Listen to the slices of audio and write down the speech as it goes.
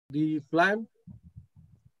The plan,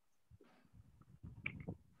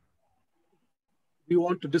 we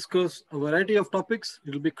want to discuss a variety of topics.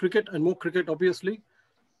 It will be cricket and more cricket, obviously,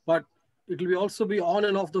 but it will also be on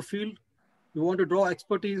and off the field. We want to draw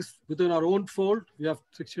expertise within our own fold. We have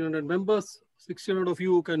 1,600 members, 1,600 of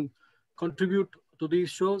you who can contribute to these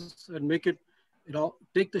shows and make it,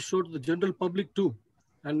 take the show to the general public too,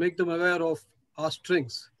 and make them aware of our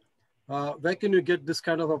strengths. Where can you get this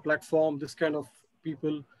kind of a platform, this kind of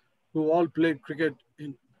people who all played cricket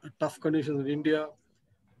in tough conditions in India,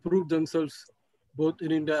 prove themselves both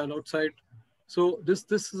in India and outside. So this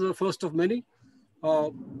is the first of many.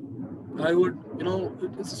 I would,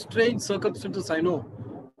 it's strange circumstances, I know.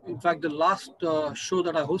 In fact, the last show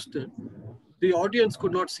that I hosted, the audience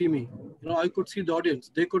could not see me. I could see the audience.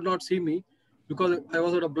 They could not see me because I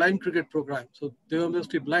was at a blind cricket program. So they were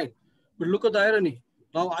mostly blind. But look at the irony.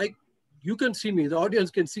 Now you can see me, the audience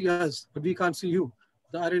can see us, but we can't see you.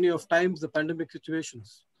 The irony of times, the pandemic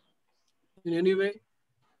situations. In any way,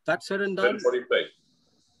 that said and done,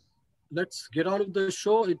 let's get on with the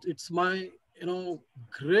show. It's my,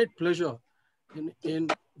 great pleasure in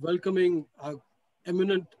welcoming our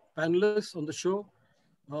eminent panelists on the show.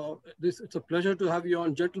 It's a pleasure to have you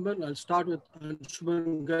on, gentlemen. I'll start with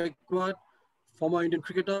Aunshuman Gaekwad, former Indian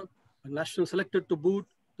cricketer, a national selected to boot,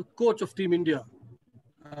 the coach of Team India,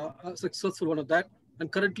 a successful one of that. And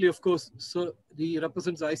currently, of course, he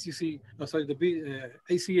represents the ICA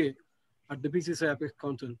at the BCCI Apex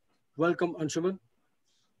Council. Welcome, Aunshuman.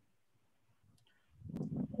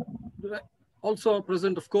 Also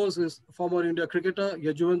present, of course, is former India cricketer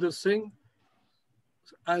Yajurvindra Singh,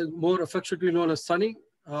 more affectionately known as Sunny.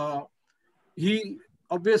 He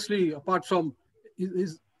obviously, apart from,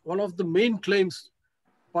 is one of the main claims,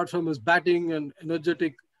 apart from his batting and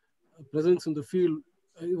energetic presence in the field,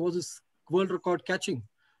 it was his world record catching.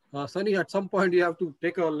 Sunny, at some point you have to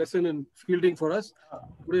take a lesson in fielding for us.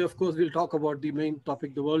 Today, of course, we'll talk about the main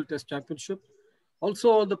topic, the World Test Championship.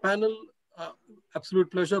 Also on the panel, absolute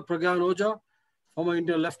pleasure, Pragyan Ojha, former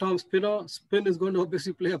Indian left-arm spinner. Spin is going to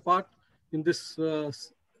obviously play a part in this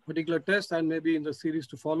particular test and maybe in the series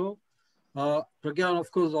to follow. Pragyan, of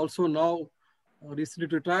course, also now recently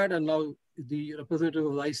retired and now the representative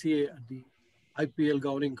of the ICA at the IPL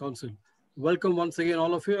Governing Council. Welcome once again,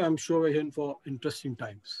 all of you. I'm sure we're in for interesting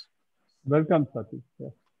times. Welcome, Satish. Yeah.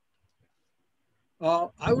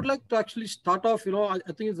 I would like to actually start off, I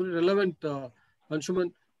think it's very relevant,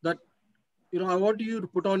 Aunshuman, that, I want you to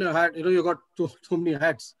put on your hat. You got so many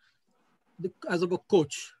hats. As a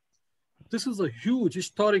coach, this is a huge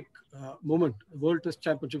historic moment, World Test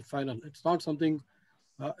Championship final. It's not something,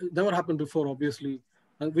 it never happened before, obviously,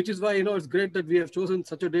 and which is why, it's great that we have chosen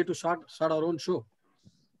such a day to start our own show.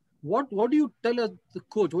 What do you tell as the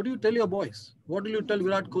coach? What do you tell your boys? What do you tell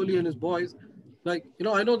Virat Kohli and his boys? Like,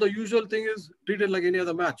 I know the usual thing is treat it like any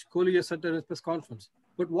other match. Kohli has said in his press conference.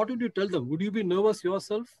 But what would you tell them? Would you be nervous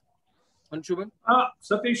yourself, Aunshuman?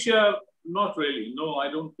 Satish, not really. No,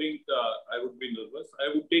 I don't think I would be nervous. I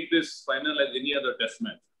would take this final as any other test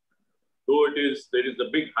match. Though there is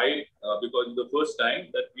a big hype because it's the first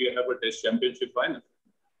time that we have a test championship final.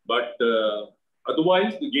 But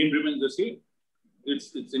otherwise, the game remains the same.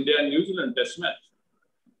 It's India and New Zealand test match.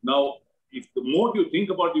 Now, if the more you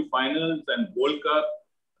think about the finals and World Cup,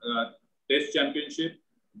 test championship,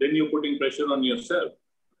 then you're putting pressure on yourself.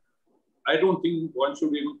 I don't think one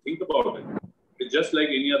should even think about it. It's just like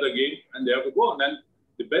any other game and they have to go on. And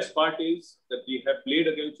the best part is that we have played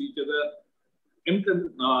against each other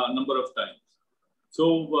infinite number of times.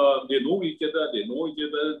 So they know each other, they know each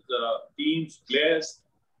other's teams, players,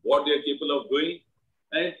 what they're capable of doing,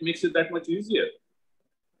 and it makes it that much easier.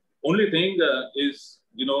 Only thing is,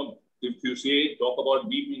 if you talk about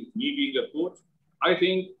me being a coach, I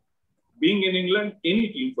think being in England, any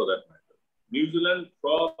team for that matter, New Zealand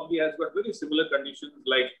probably has got very similar conditions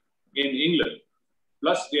like in England.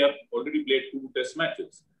 Plus, they have already played 2 test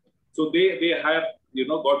matches. So they have,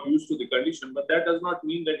 got used to the condition, but that does not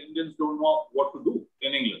mean that Indians don't know what to do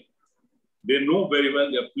in England. They know very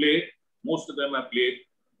well, they have played, most of them have played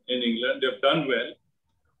in England, they've done well.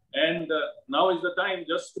 And now is the time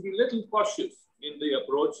just to be a little cautious in the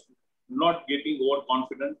approach, not getting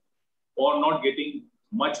overconfident or not getting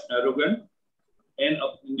much arrogant in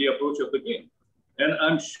the approach of the game. And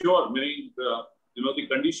I'm sure many, the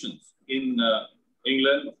conditions in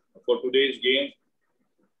England for today's game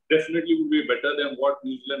definitely would be better than what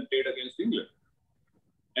New Zealand played against England.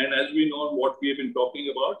 And as we know, what we have been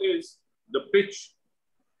talking about is the pitch.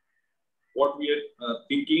 What we are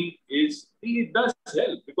thinking is it does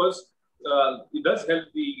help because it does help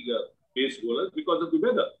the pace bowlers because of the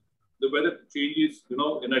weather. The weather changes,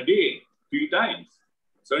 in a day 3 times.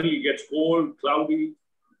 Suddenly it gets cold, cloudy,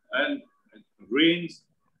 and rains.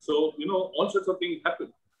 So, all sorts of things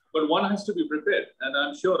happen. But one has to be prepared. And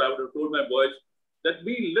I'm sure I would have told my boys that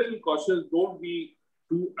be little cautious, don't be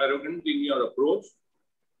too arrogant in your approach.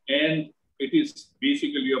 And it is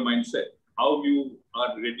basically your mindset, how you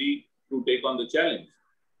are ready to take on the challenge.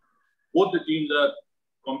 Both the teams are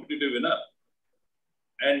competitive enough.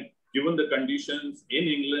 And given the conditions in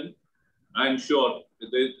England, I'm sure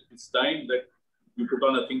it's time that you put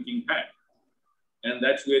on a thinking hat. And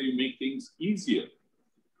that's where you make things easier,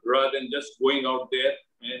 rather than just going out there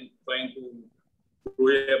and trying to throw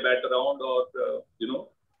a bat around or,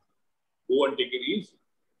 go and take it easy.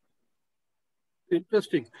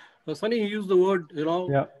 Interesting. Sunny, you used the word,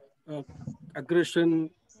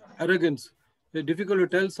 aggression, arrogance. It's difficult to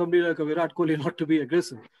tell somebody like a Virat Kohli not to be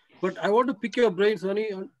aggressive. But I want to pick your brain,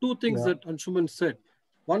 Sunny, on two things that Aunshuman said.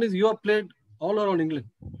 One is you have played all around England.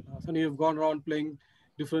 Sunny, you've gone around playing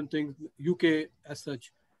different things, UK as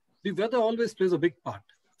such. The weather always plays a big part.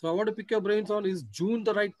 So I want to pick your brains on, is June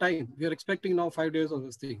the right time? We are expecting now 5 days of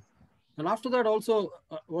this thing. And after that also,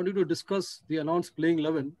 I want you to discuss the announced playing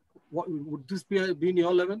 11. What, would this be in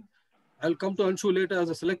your 11? I'll come to Anshu later as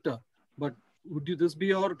a selector. But would this be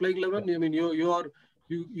your playing 11? I mean,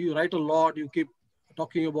 you write a lot, you keep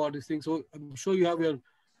talking about these things. So I'm sure you have your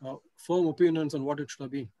firm opinions on what it should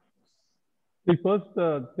have been. The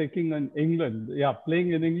first taking in England,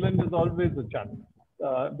 playing in England is always a challenge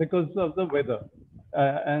because of the weather.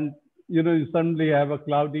 And, you suddenly have a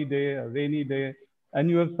cloudy day, a rainy day, and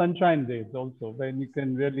you have sunshine days also when you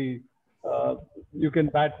can really, you can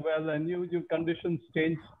bat well and your conditions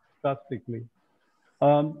change drastically.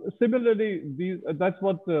 Similarly, that's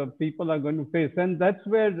what people are going to face. And that's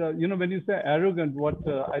where, when you say arrogant, what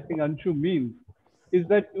I think Anshu means is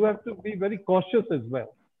that you have to be very cautious as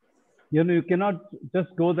well. You cannot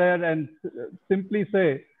just go there and simply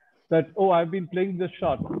say that, oh, I've been playing this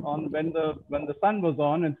shot on when the sun was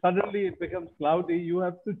on and suddenly it becomes cloudy. You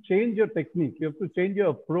have to change your technique. You have to change your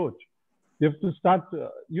approach. You have to start,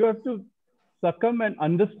 you have to succumb and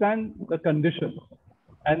understand the conditions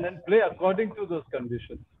and then play according to those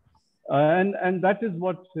conditions. And that is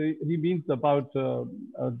what he means about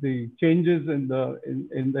the changes in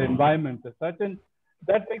the environment as such. And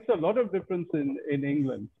that makes a lot of difference in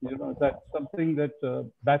England. That's something that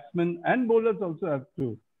batsmen and bowlers also have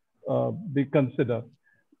to be considered.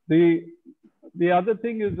 The other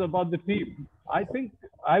thing is about the team. I think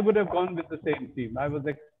I would have gone with the same team. I was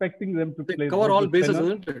expecting them to play. They cover all bases,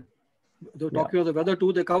 isn't it? They're talking about the weather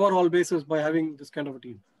too. They cover all bases by having this kind of a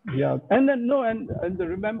team. Yeah, and then and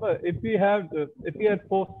remember, if we had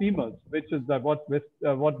 4 seamers, which is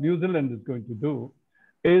what New Zealand is going to do,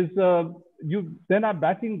 is then our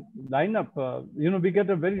batting lineup. We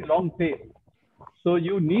get a very long tail, so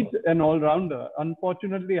you need an all-rounder.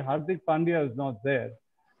 Unfortunately, Hardik Pandya is not there.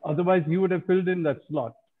 Otherwise, he would have filled in that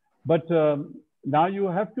slot. But now you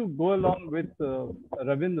have to go along with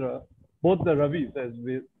Ravindra, both the Ravis, as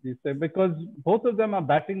we say, because both of them are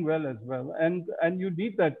batting well as well. And you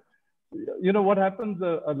need that, what happens,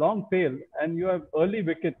 a long tail, and you have early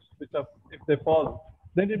wickets, which are, if they fall,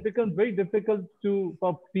 then it becomes very difficult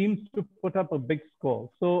for teams to put up a big score.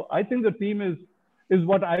 So I think the team is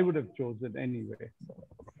what I would have chosen anyway.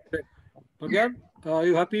 Pragyan, are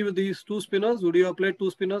you happy with these 2 spinners? Would you have played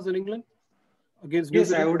 2 spinners in England against New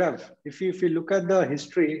Zealand? Yes, I would have. If you look at the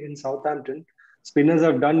history in Southampton, spinners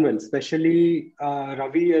have done well, especially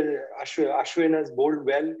Ravi Ashwin has bowled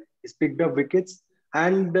well. He's picked up wickets.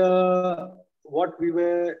 And what we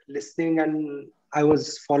were listening and I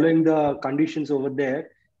was following the conditions over there,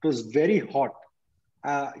 it was very hot.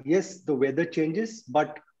 Yes, the weather changes,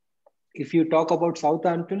 but if you talk about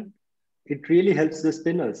Southampton, it really helps the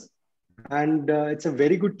spinners. And it's a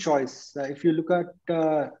very good choice. If you look at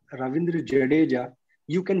Ravindra Jadeja,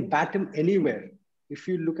 you can bat him anywhere. If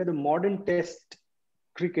you look at the modern test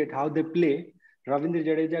cricket, how they play, Ravindra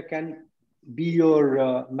Jadeja can be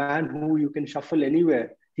your man who you can shuffle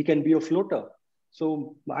anywhere. He can be a floater.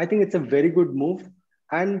 So I think it's a very good move.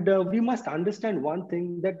 And we must understand one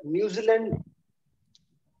thing, that New Zealand,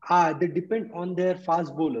 they depend on their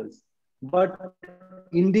fast bowlers. But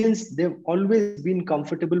Indians, they've always been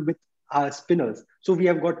comfortable with spinners. So we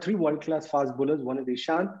have got 3 world-class fast bowlers. One is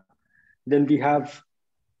Ishant, then we have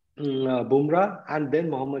Bumrah, and then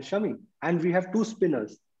Mohammad Shami. And we have 2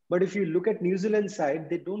 spinners. But if you look at New Zealand side,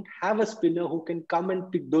 they don't have a spinner who can come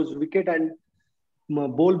and pick those wickets and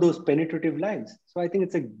bowl those penetrative lines. So I think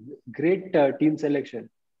it's a great team selection.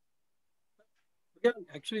 Yeah,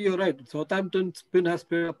 actually, you're right. Southampton spin has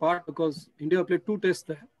played a part because India played 2 tests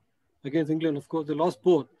there against England. Of course, they lost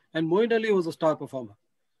both. And Moeen Ali was a star performer.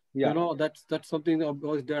 You know, that's something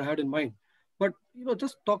obviously they had in mind. But, you know,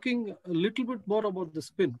 just talking a little bit more about the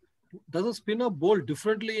spin. Does a spinner bowl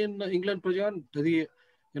differently in England, Pragyan? Does he,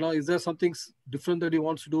 you know, is there something different that he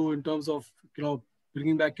wants to do in terms of, you know,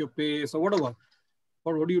 bringing back your pace or whatever?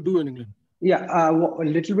 Or what do you do in England? Yeah, a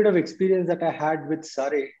little bit of experience that I had with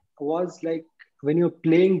Surrey was like when you're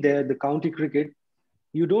playing there, the county cricket,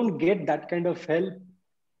 you don't get that kind of help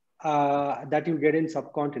that you get in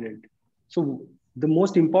subcontinent. So the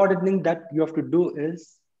most important thing that you have to do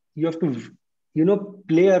is you have to, you know,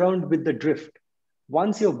 play around with the drift.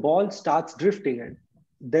 Once your ball starts drifting,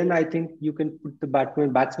 then I think you can put the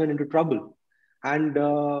batsman into trouble. And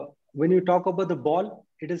when you talk about the ball,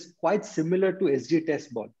 it is quite similar to SG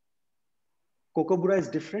Test ball. Kokobura is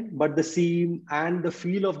different, but the seam and the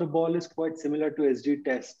feel of the ball is quite similar to SG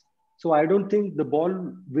Test. So I don't think the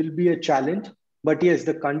ball will be a challenge. But yes,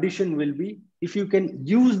 the condition will be if you can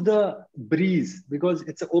use the breeze, because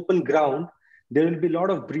it's an open ground, there will be a lot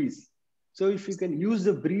of breeze. So if you can use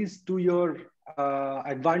the breeze to your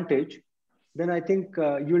advantage, then I think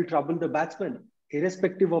you will trouble the batsman,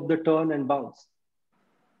 irrespective of the turn and bounce.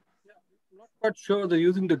 Yeah, I'm not quite sure they're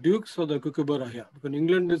using the Dukes or the Kookaburra here. Because in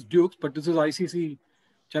England is Dukes, but this is ICC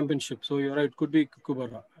Championship. So you're right, it could be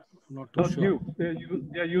Kookaburra. I'm not too sure. Dukes.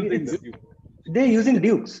 They're using the Dukes. They're using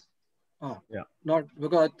Dukes. Oh, yeah. Not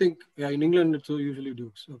because I think in England it's usually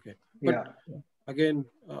Dukes. Okay. But again,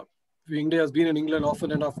 India has been in England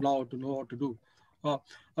often enough now to know what to do.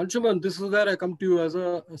 Aunshuman, this is where I come to you as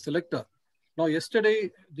a selector. Now,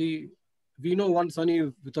 yesterday, we know one Sunny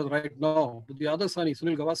with us right now, but the other Sunny,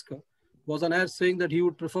 Sunil Gavaskar, was on air saying that he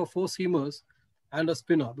would prefer 4 seamers and a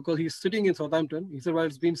spinner because he's sitting in Southampton. He said, well,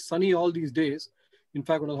 it's been sunny all these days. In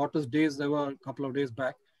fact, one of the hottest days there were a couple of days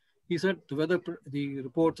back. He said the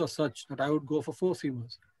reports are such that I would go for 4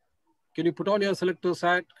 seamers. Can you put on your selector's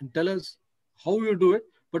hat and tell us how you do it?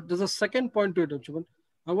 But there's a second point to it, Aunshuman.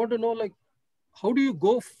 I want to know, like, how do you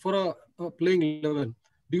go for a playing 11?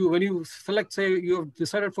 When you select, say, you have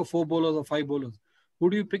decided for 4 bowlers or 5 bowlers,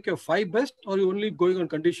 would you pick your 5 best, or are you only going on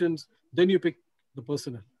conditions, then you pick the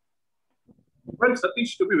personnel? Well,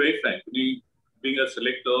 Satish, to be very frank, being a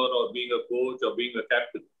selector or being a coach or being a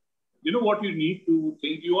captain, you know what you need to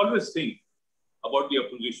think? You always think about the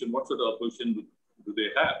opposition. What sort of opposition do they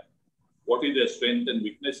have? What is their strength and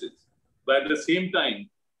weaknesses? But at the same time,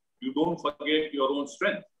 you don't forget your own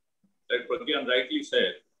strength. Like Pragyan rightly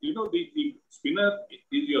said, you know, the spinner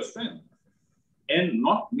is your strength. And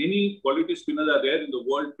not many quality spinners are there in the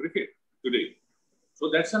world cricket today. So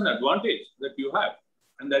that's an advantage that you have.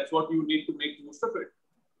 And that's what you need to make use of it.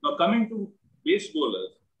 Now, coming to pace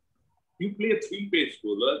bowlers, you play a 3 pace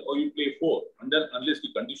bowler or you play 4. And then unless the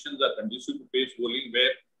conditions are conducive to pace bowling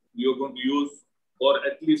where you're going to use for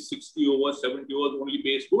at least 60 overs, 70 overs, only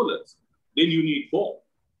pace bowlers, then you need 4.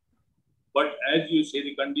 But as you say,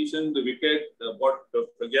 the condition, the wicket, what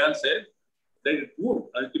Pragyan said, that it would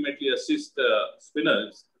ultimately assist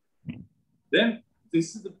spinners. Then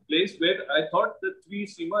this is the place where I thought the 3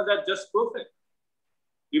 seamers are just perfect.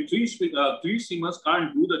 If 3 seamers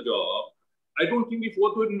can't do the job, I don't think the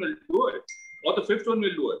 4th one will do it, or the 5th one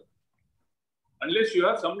will do it. Unless you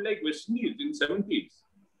have someone like West Indies in 70s,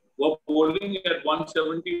 who are bowling at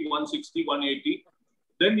 170, 160, 180,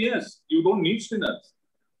 then yes, you don't need spinners.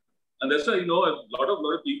 And that's why, you know, a lot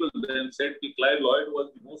of people then said that Clive Lloyd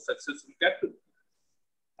was the most successful captain.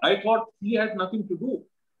 I thought he had nothing to do.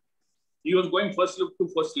 He was going first slip to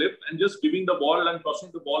first slip and just giving the ball and tossing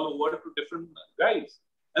the ball over to different guys.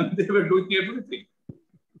 And they were doing everything.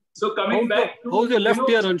 So coming back to... How's your left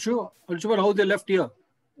ear, Anshu? Anshuman, how's your left ear?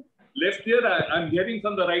 Left ear, I'm hearing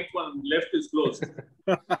from the right one. Left is closed.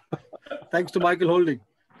 Thanks to Michael Holding.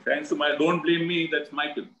 Thanks to don't blame me, that's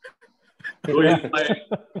Michael. So he's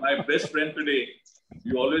my best friend today.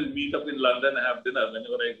 We always meet up in London and have dinner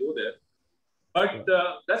whenever I go there. But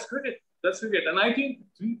that's cricket. That's cricket. And I think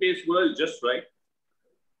 3 pace bowlers is just right.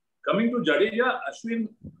 Coming to Jadeja, Ashwin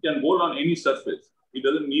can bowl on any surface. He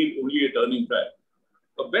doesn't need only a turning track.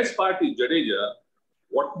 The best part is Jadeja,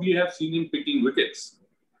 what we have seen him picking wickets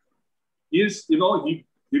is, you know,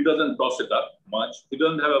 he doesn't toss it up much. He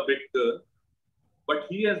doesn't have a big turn. But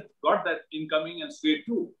he has got that incoming and straight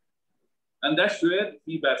through. And that's where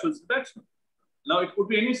he baffles the batsman. Now, it could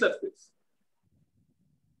be any surface.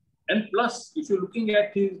 And plus, if you're looking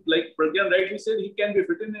at his, like Pragyan rightly said, he can be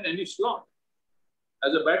fitted in any slot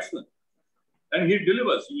as a batsman. And he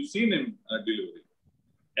delivers. You've seen him delivering.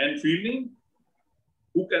 And fielding,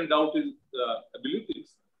 who can doubt his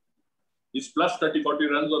abilities? He's plus 30, 40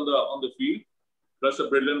 runs on the field, plus a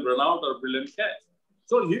brilliant run out or a brilliant catch.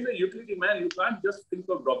 So he's a utility man. You can't just think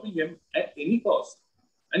of dropping him at any cost.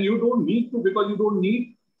 And you don't need to, because you don't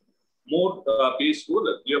need more pace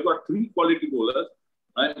bowlers. You have got 3 quality bowlers.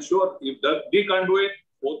 I'm sure if they can't do it,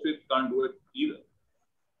 both can't do it either.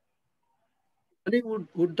 I think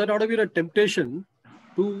would that not have been a temptation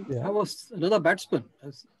to have another batsman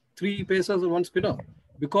as 3 pacers and 1 spinner?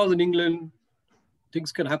 Because in England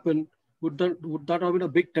things can happen. Would that have been a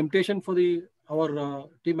big temptation for our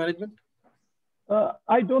team management?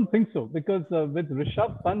 I don't think so, because with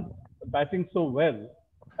Rishabh Pant batting so well,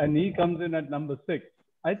 and he comes in at number 6,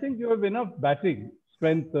 I think you have enough batting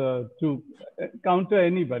strength to counter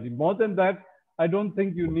anybody. More than that, I don't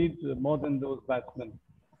think you need more than those batsmen.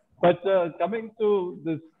 But coming to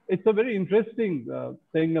this, it's a very interesting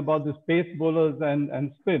thing about this pace bowlers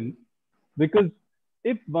and spin, because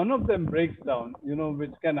if one of them breaks down,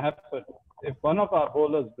 which can happen, if one of our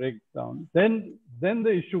bowlers breaks down, then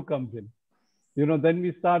the issue comes in. Then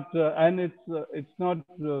we start, and it's not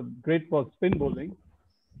great for spin bowling.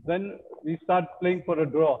 Then we start playing for a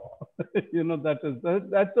draw.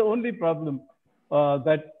 That's the only problem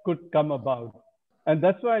that could come about. And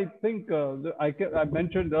that's why I think I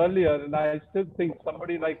mentioned earlier, and I still think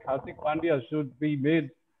somebody like Hardik Pandya should be made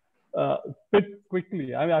fit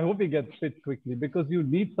quickly. I mean, I hope he gets fit quickly, because you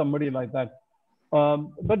need somebody like that.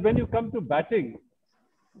 But when you come to batting,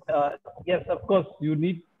 yes, of course, you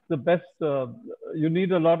need the best. You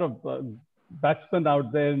need a lot of batsmen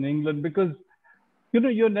out there in England, because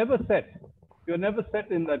you're never set. You're never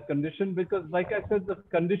set in that condition, because, like I said, the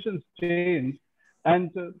conditions change,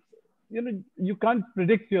 and you can't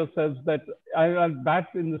predict yourselves that I'll bat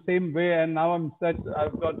in the same way, and now I'm set.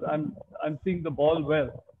 I'm seeing the ball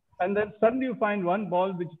well, and then suddenly you find one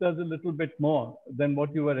ball which does a little bit more than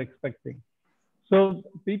what you were expecting. So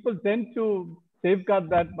people tend to safeguard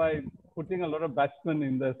that by putting a lot of batsmen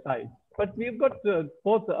in their side. But we've got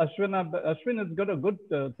both. Ashwin has got a good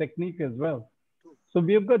technique as well. So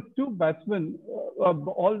we've got 2 batsmen,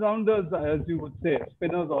 all-rounders, as you would say,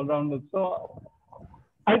 spinners, all-rounders. So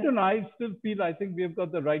I don't know. I still feel I think we've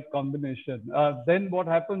got the right combination. Then what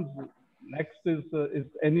happens next is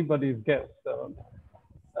anybody's guess.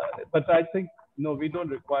 But I think, no, we don't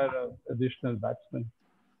require an additional batsman.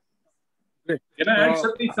 Can I add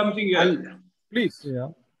something here? Please. Yeah.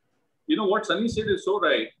 What Sunny said is so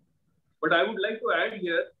right. But I would like to add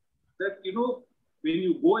here that, when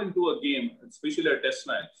you go into a game, especially a test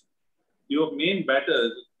match, your main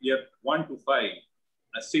batters, you have 1 to 5,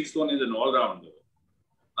 a 6th one is an all-rounder,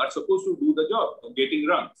 are supposed to do the job of getting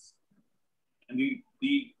runs. And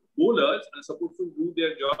the bowlers are supposed to do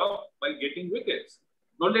their job by getting wickets.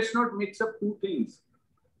 Now, let's not mix up 2 things.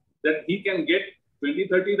 That he can get 20,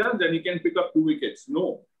 30 runs and he can pick up 2 wickets.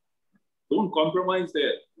 No. Don't compromise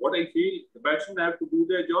there. What I feel, the batsmen have to do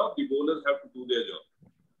their job, the bowlers have to do their job.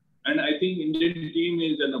 And I think Indian team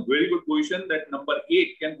is in a very good position that number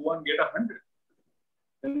 8 can go and get 100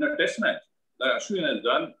 in a test match. Like Ashwin has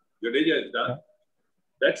done, Jadeja has done. Yeah.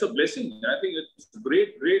 That's a blessing. I think it's a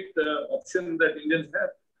great option that Indians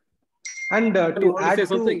have. And to add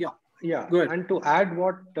something, and to add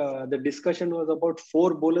what the discussion was about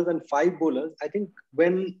 4 bowlers and 5 bowlers, I think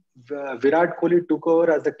when Virat Kohli took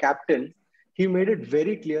over as the captain, he made it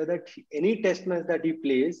very clear that any test match that he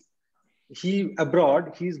plays,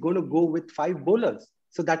 abroad, he's going to go with 5 bowlers.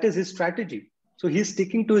 So that is his strategy. So he's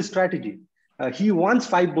sticking to his strategy. He wants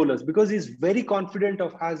 5 bowlers because he's very confident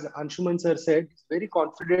of, as Aunshuman sir said, he's very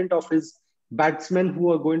confident of his batsmen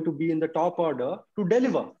who are going to be in the top order to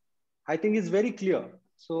deliver. I think it's very clear.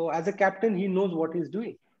 So as a captain, he knows what he's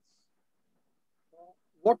doing.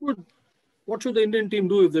 What should the Indian team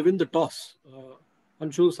do if they win the toss?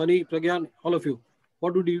 Anshu, Sunny, Pragyan, all of you.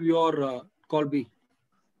 What would your call be?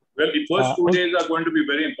 Well, the first 2 days are going to be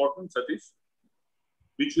very important, Satish,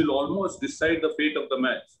 which will almost decide the fate of the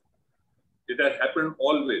match. It has happened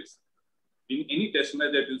always. In any test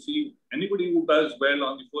match that you see, anybody who does well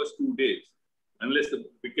on the first 2 days, unless the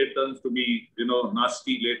wicket turns to be,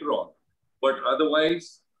 nasty later on. But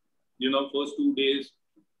otherwise, first 2 days,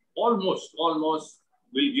 almost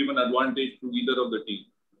will give an advantage to either of the team.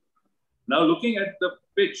 Now, looking at the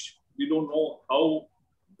pitch, we don't know how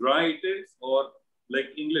dry it is, or like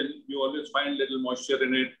England, you always find little moisture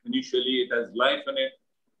in it. Initially, it has life in it.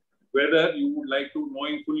 Whether you would like to,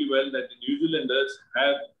 knowing fully well that the New Zealanders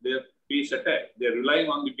have their pace attack. They're relying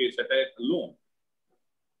on the pace attack alone.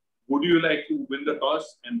 Would you like to win the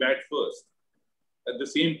toss and bat first? At the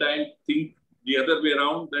same time, think the other way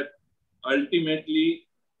around, that ultimately,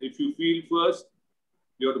 if you field first,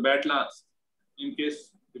 you have to bat last. In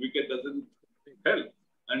case the wicket doesn't help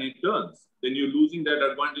and it turns, then you're losing that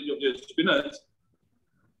advantage of your spinners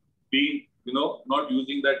being, not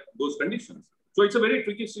using those conditions. So it's a very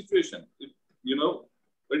tricky situation.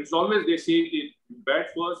 But it's always, they say, bat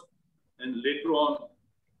first, and later on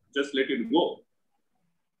just let it go.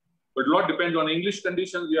 But a lot depends on English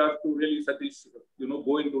conditions. We have to really, Satish,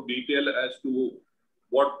 go into detail as to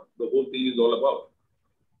what the whole thing is all about.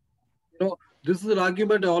 This is an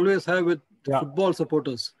argument I always have with football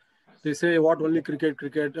supporters. They say, what, only cricket?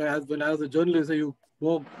 As a journalist, you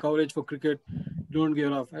go coverage for cricket, you don't give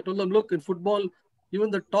enough. I told them, look, in football, even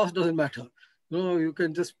the toss doesn't matter. You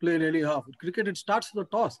can just play in any half. In cricket, it starts with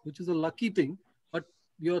the toss, which is a lucky thing, but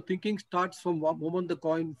your thinking starts from the moment the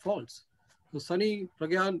coin falls. So, Sunny,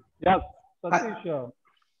 Pragyan. Yeah, Satish,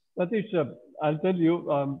 I'll tell you,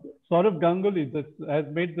 Saurav Ganguly has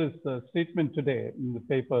made this statement today in the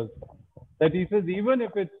papers that he says, even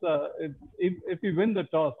if if we win the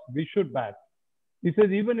toss, we should bat. He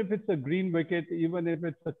says, even if it's a green wicket, even if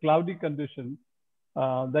it's a cloudy condition,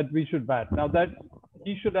 that we should bat. Now that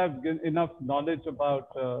he should have enough knowledge about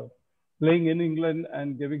playing in England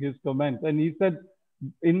and giving his comments. And he said,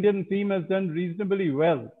 Indian team has done reasonably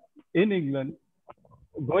well in England,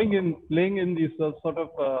 playing in these sort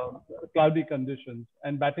of cloudy conditions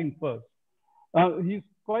and batting first. He's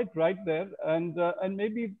quite right there. And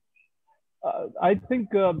maybe I think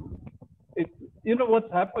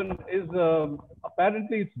what's happened is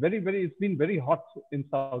apparently it's been very hot in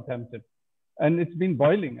Southampton, and it's been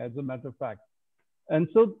boiling as a matter of fact. And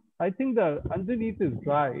so I think the underneath is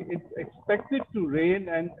dry. It's expected to rain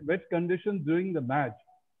and wet conditions during the match.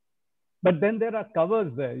 But then there are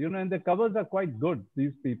covers there, and the covers are quite good,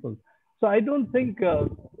 these people. So I don't think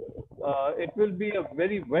it will be a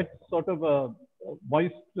very wet sort of a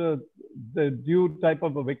moist, the dew type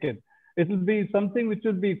of a wicket. It will be something which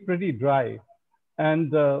will be pretty dry.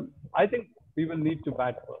 And I think we will need to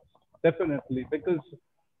bat first, definitely, because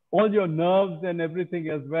all your nerves and everything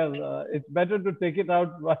as well, it's better to take it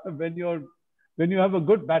out when you have a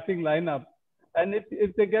good batting lineup. And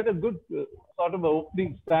if they get a good sort of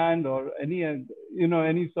opening stand or any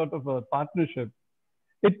sort of a partnership,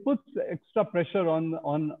 it puts extra pressure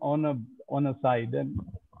on a side. And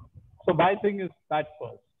so my thing is bat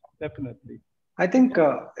first, definitely. I think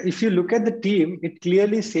if you look at the team, it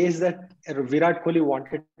clearly says that Virat Kohli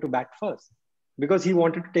wanted to bat first because he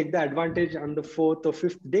wanted to take the advantage on the 4th or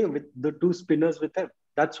 5th day with the 2 spinners with him.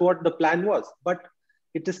 That's what the plan was. But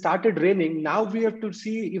it has started raining. Now we have to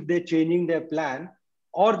see if they're changing their plan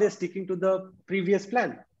or they're sticking to the previous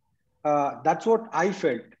plan. That's what I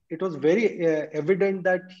felt. It was very evident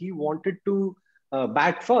that he wanted to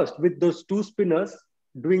bat first with those 2 spinners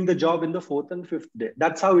doing the job in the 4th and 5th day.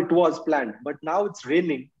 That's how it was planned. But now it's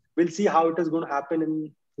raining. We'll see how it is going to happen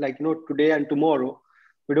in today and tomorrow.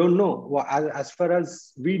 We don't know. As far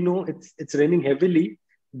as we know, it's raining heavily.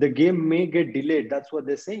 The game may get delayed. That's what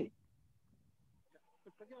they're saying.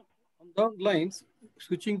 On those lines,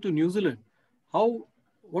 switching to New Zealand,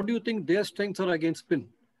 what do you think their strengths are against spin?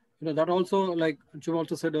 That also, like Anshuman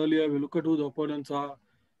also said earlier, we look at who the opponents are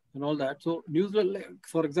and all that. So New Zealand,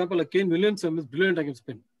 for example, like Kane Williamson is brilliant against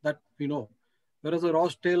spin, that we know. Whereas a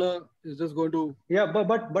Ross Taylor is just going to... Yeah,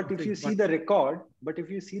 but if you see the record,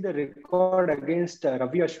 against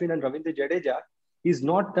Ravi Ashwin and Ravindra Jadeja, he's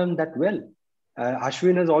not done that well.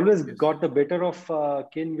 Ashwin has always got the better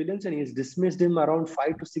of Kane Williamson. He's dismissed him around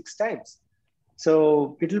 5 to 6 times.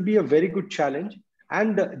 So it will be a very good challenge.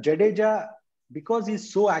 And Jadeja, because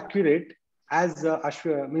he's so accurate, as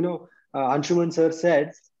Anshuman sir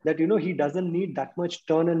said, that he doesn't need that much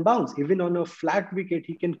turn and bounce. Even on a flat wicket,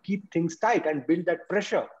 he can keep things tight and build that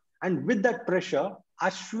pressure. And with that pressure,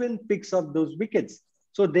 Ashwin picks up those wickets.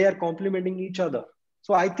 So they are complementing each other.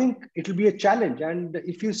 So I think it will be a challenge. And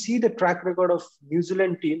if you see the track record of New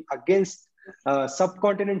Zealand team against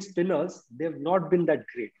subcontinent spinners, they've not been that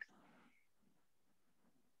great.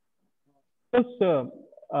 Just,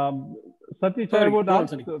 Satish, I would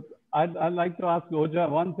ask, I'd like to ask Ojha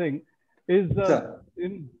one thing. Is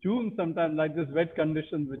in June sometime, like this wet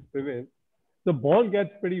conditions which prevail, the ball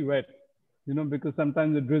gets pretty wet, because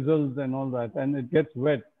sometimes it drizzles and all that, and it gets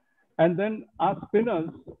wet. And then our spinners,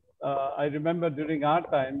 I remember during our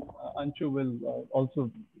time, Anshu will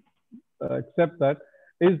also accept that,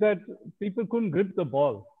 is that people couldn't grip the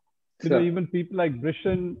ball. Even people like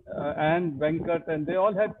Brishan and Venkat, and they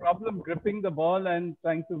all had problem gripping the ball and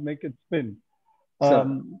trying to make it spin.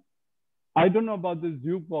 I don't know about this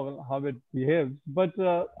Duke ball, how it behaves, but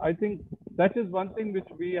I think that is one thing which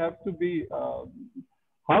we have to be,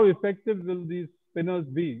 how effective will these spinners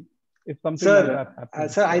be if something like that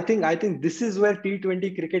happens? Sir, I think this is where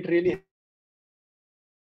T20 cricket really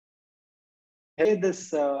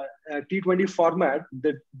this T20 format,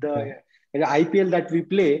 the IPL that we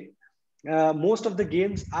play, most of the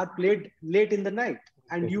games are played late in the night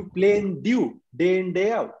and you play in dew day in,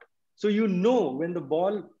 day out. So when the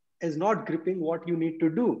ball is not gripping what you need to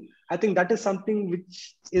do. I think that is something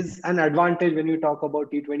which is an advantage when you talk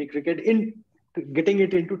about T20 cricket in getting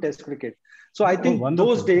it into Test cricket. So I think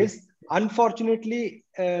those days, unfortunately,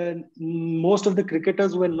 most of the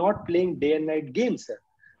cricketers were not playing day and night games, sir,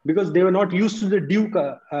 because they were not used to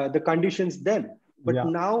the conditions then. But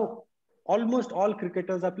now almost all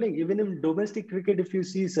cricketers are playing. Even in domestic cricket, if you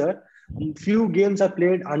see, sir, few games are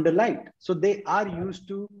played under light. So they are used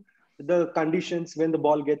to the conditions when the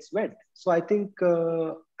ball gets wet. So I think,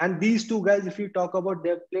 and these two guys, if you talk about,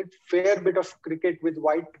 they've played fair bit of cricket with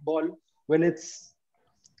white ball when it's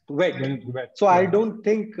wet. So I don't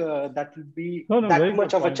think that would be that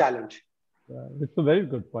much of a challenge. It's a very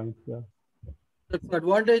good point. That's the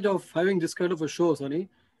advantage of having this kind of a show, Sunny.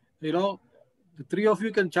 You know, the three of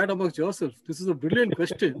you can chat amongst yourselves. This is a brilliant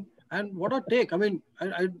question. And what a take. I mean,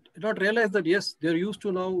 I did not realize that, yes, they're used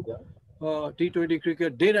to now T20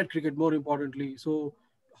 cricket, day-night cricket more importantly. So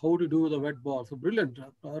how to do the wet ball. So brilliant.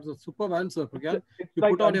 That's a superb answer, Pragyan. You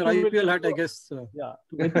put on your IPL hat, I guess.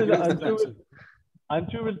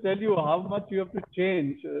 Anshu will tell you how much you have to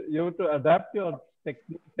change. You have to adapt your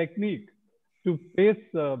technique to face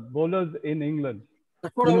bowlers in England.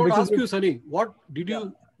 That's what I want to ask you, Sunny. What did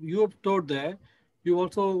you have taught there? You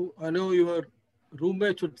also, I know you were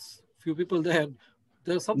roommates with few people there.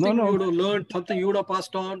 There's something you would have learned, something you would have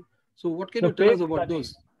passed on. So what can you tell us about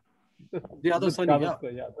those? The other Sunny,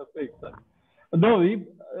 the fake Sunny. No,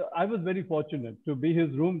 I was very fortunate to be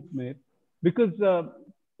his roommate because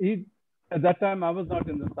at that time I was not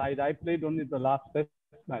in the side. I played only the last Test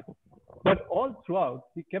match. But all throughout,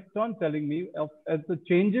 he kept on telling me of the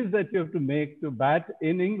changes that you have to make to bat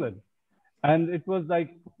in England. And it was like,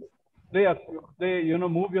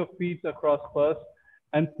 move your feet across first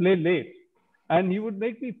and play late. And he would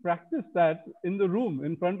make me practice that in the room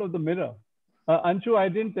in front of the mirror. Anshu, I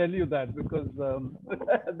didn't tell you that because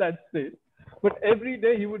that's it. But every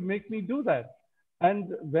day he would make me do that.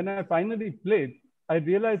 And when I finally played, I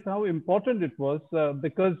realized how important it was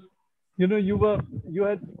because you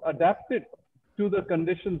had adapted to the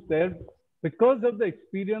conditions there because of the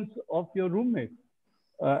experience of your roommate.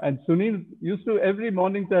 And Sunil used to every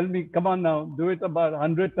morning tell me, come on now, do it about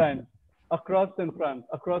 100 times, across and front,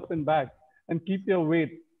 across and back, and keep your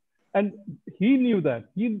weight. And he knew that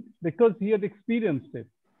because he had experienced it.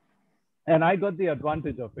 And I got the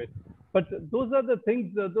advantage of it. But those are the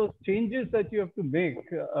things, those changes that you have to make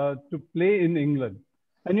to play in England.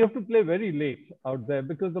 And you have to play very late out there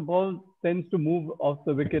because the ball tends to move off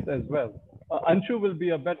the wicket as well. Anshu will be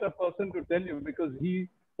a better person to tell you because he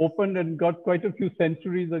opened and got quite a few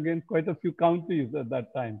centuries against quite a few counties at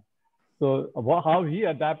that time. So how he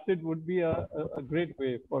adapted would be a great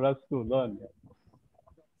way for us to learn.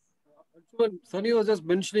 Sunny was just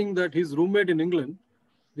mentioning that his roommate in England,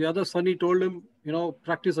 the other Sunny told him,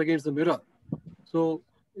 practice against the mirror. So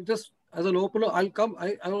just as an opener, I'll come.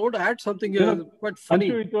 I want to add something here. Quite funny.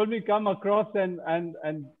 Anshu, he told me come across and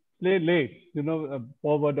play late,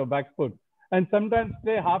 forward or back foot. And sometimes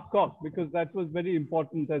play half cock because that was very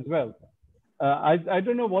important as well. I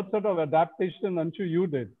don't know what sort of adaptation, Anshu, you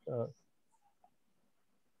did.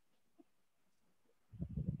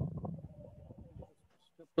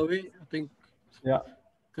 Away, I think.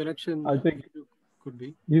 Connection. I think could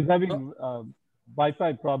be. He's having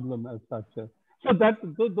Wi-Fi problem as such. So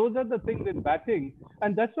those are the things in batting,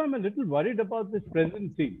 and that's why I'm a little worried about this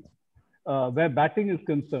present team, where batting is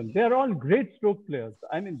concerned. They are all great stroke players.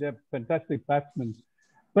 I mean, they're fantastic batsmen,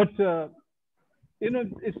 but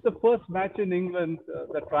it's the first match in England.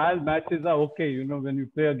 The trial matches are okay. When you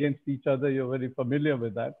play against each other, you're very familiar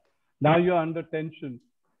with that. Now you're under tension.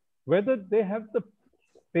 Whether they have the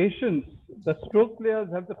patience, the stroke players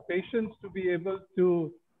have the patience to be able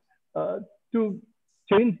to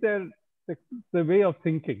change the way of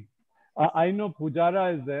thinking. I know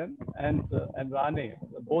Pujara is there and Rane.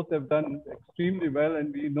 Both have done extremely well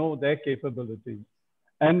and we know their capabilities.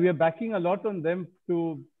 And we are backing a lot on them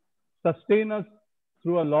to sustain us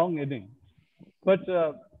through a long inning. But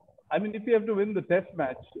if you have to win the Test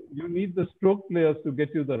match, you need the stroke players to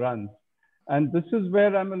get you the runs. And this is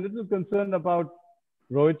where I'm a little concerned about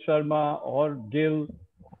Rohit Sharma or Gill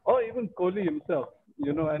or even Kohli himself,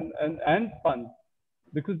 and Pant.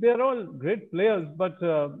 Because they are all great players, but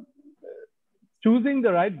choosing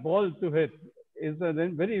the right ball to hit is a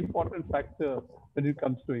very important factor when it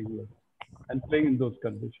comes to England and playing in those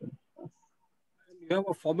conditions. You have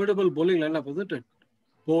a formidable bowling lineup, isn't it?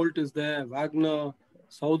 Bolt is there, Wagner,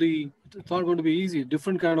 Saudi. It's not going to be easy.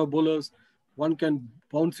 Different kind of bowlers. One can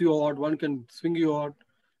bounce you out, one can swing you out.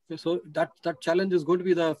 So that challenge is going to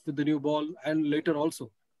be there with the new ball and later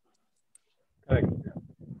also. Correct.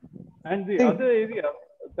 And the other area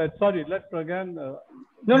said. Sorry, let Pragyan. No,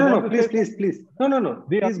 please. No.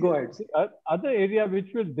 Please go ahead. The other area which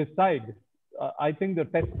will decide, I think, the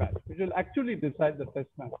test match, which will actually decide the test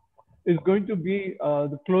match, is going to be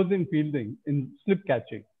the closing fielding in slip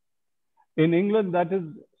catching. In England, that is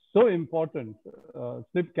so important,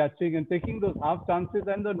 slip catching and taking those half chances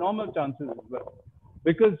and the normal chances as well.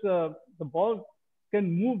 Because the ball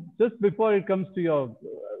can move just before it comes to your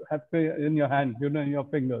in your hand, in your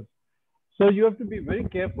fingers. So you have to be very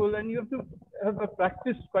careful, and you have to have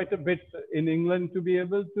practiced quite a bit in England to be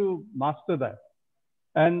able to master that.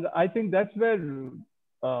 And I think that's where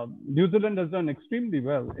New Zealand has done extremely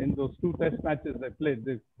well in those 2 test matches they played.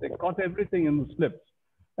 They caught everything in the slips.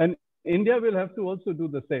 And India will have to also do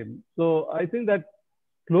the same. So I think that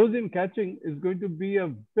close-in catching is going to be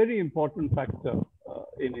a very important factor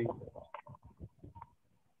in England.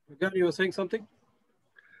 Again, you were saying something?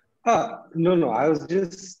 No. I was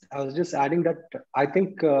just adding that I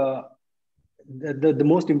think the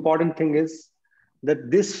most important thing is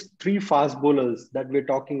that these 3 fast bowlers that we're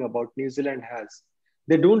talking about, New Zealand has,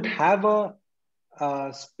 they don't have a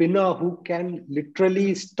spinner who can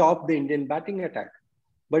literally stop the Indian batting attack.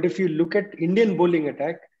 But if you look at Indian bowling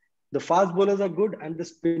attack, the fast bowlers are good and the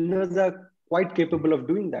spinners are quite capable of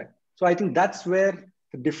doing that. So I think that's where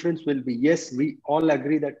the difference will be. Yes, we all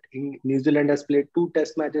agree that New Zealand has played 2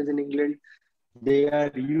 test matches in England. They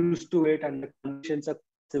are used to it and the conditions are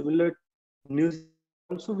similar. New Zealand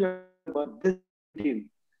also, we are about this team.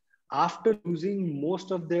 After losing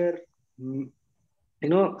most of their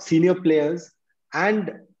senior players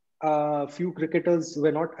and a few cricketers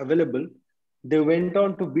were not available, they went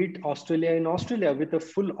on to beat Australia in Australia with a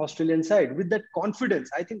full Australian side. With that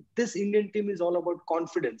confidence, I think this Indian team is all about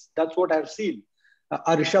confidence. That's what I've seen.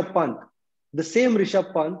 Rishabh Pant, the same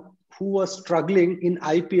Rishabh Pant who was struggling in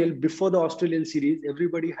IPL before the Australian series,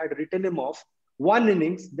 everybody had written him off. 1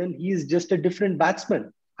 innings, then he is just a different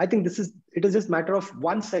batsman. I think it is just a matter of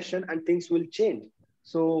 1 session and things will change.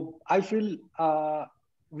 So I feel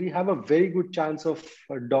we have a very good chance of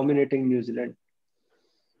dominating New Zealand.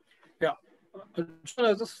 Yeah. I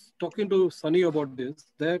was just talking to Sunny about this,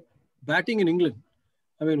 that batting in England,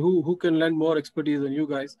 I mean, who can lend more expertise than you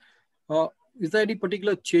guys? Is there any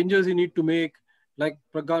particular changes you need to make? Like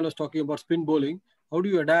Pragyan was talking about spin bowling. How do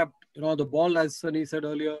you adapt? The ball, as Sunny said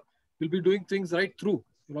earlier, will be doing things right through.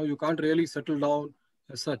 You can't really settle down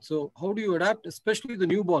as such. So how do you adapt, especially the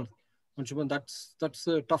new ball? Aunshuman, that's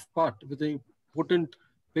a tough part with the potent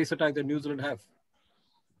pace attack that New Zealand have.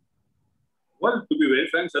 Well, to be very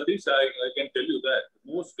frank, Satish, I can tell you that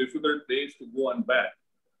the most difficult place to go and bat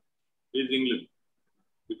is England.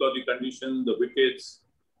 Because the conditions, the wickets,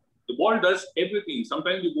 the ball does everything.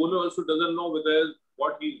 Sometimes the bowler also doesn't know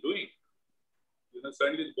what he's doing.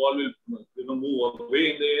 Suddenly the ball will move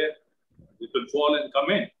away in the air. It will fall and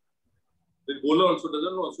come in. The bowler also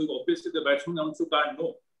doesn't know. So obviously the batsman also can't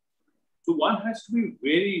know. So one has to be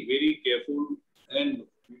very, very careful and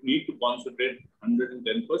you need to concentrate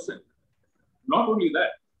 110%. Not only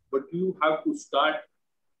that, but you have to start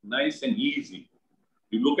nice and easy.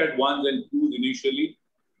 You look at 1s and 2s initially,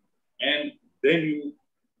 and then you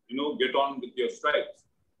get on with your strikes.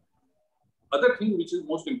 Other thing which is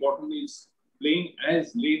most important is playing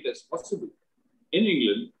as late as possible. In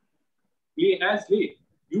England, play as late.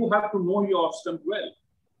 You have to know your off stump well.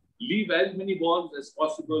 Leave as many balls as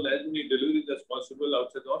possible, as many deliveries as possible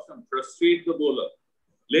outside the off stump. Frustrate the bowler.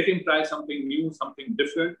 Let him try something new, something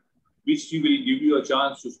different, which he will give you a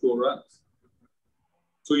chance to score runs.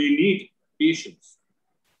 So you need patience.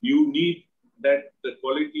 You need the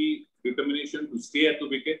quality, determination to stay at the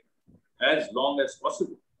wicket as long as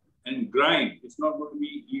possible. And grind. It's not going to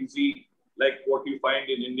be easy like what you find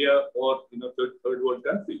in India or third world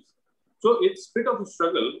countries. So it's a bit of a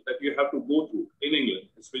struggle that you have to go through in England,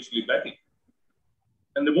 especially batting.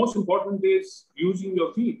 And the most important is using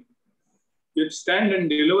your feet. Your stand and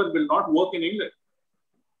deliver will not work in England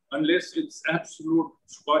unless it's absolute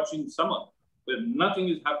scorching summer where nothing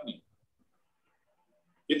is happening.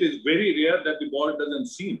 It is very rare that the ball doesn't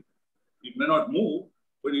seam. It may not move,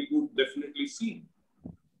 but it would definitely seam.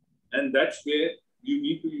 And that's where you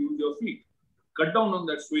need to use your feet. Cut down on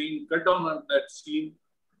that swing, cut down on that seam,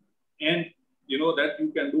 and that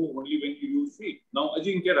you can do only when you use feet. Now,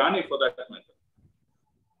 Ajinkya Rahane for that matter.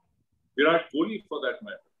 Virat Kohli for that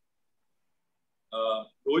matter.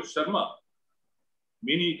 Rohit Sharma,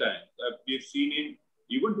 many times we've seen him,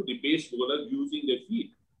 even to the pace bowler, using their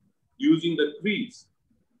feet, using the crease.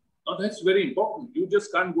 Now, that's very important. You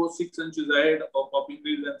just can't go 6 inches ahead of popping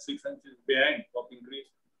crease and 6 inches behind popping crease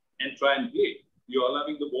and try and play. You're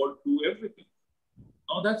allowing the ball to do everything.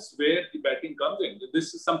 Now, that's where the batting comes in.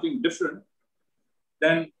 This is something different.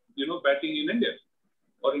 than, batting in India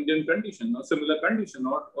or Indian condition or similar condition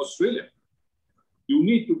or Australia. You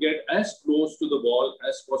need to get as close to the ball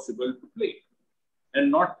as possible to play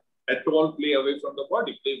and not at all play away from the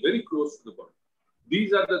body, play very close to the body.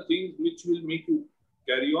 These are the things which will make you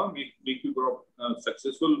carry on, make you grow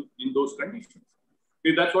successful in those conditions.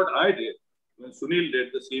 Okay, that's what I did. When Sunil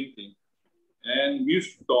did the same thing. And we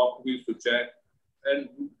used to talk, we used to chat, and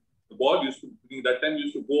the ball used to, that time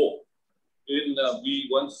used to go in, we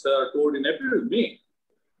once toured in April, May,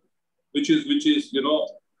 which is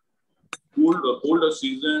colder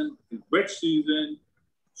season, wet season,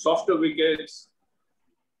 softer wickets.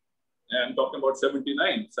 And I'm talking about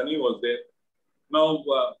 79, Sunny was there. Now,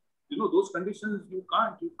 those conditions, you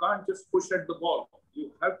can't just push at the ball.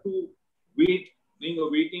 You have to wait, playing a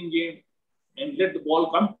waiting game, and let the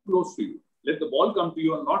ball come close to you. Let the ball come to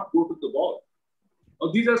you and not go to the ball.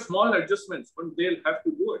 Now, these are small adjustments, but they'll have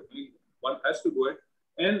to do it. One has to do it.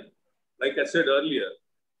 And like I said earlier,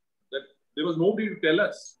 that there was nobody to tell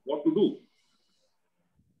us what to do.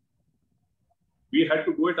 We had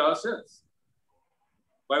to do it ourselves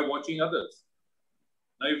by watching others.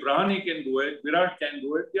 Now, if Rahane can do it, Virat can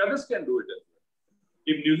do it, the others can do it as well.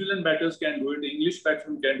 If New Zealand batters can do it, the English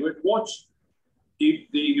batsmen can do it, watch. If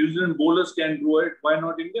the New Zealand bowlers can do it, why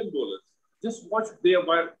not Indian bowlers? Just watch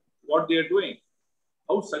what they are doing,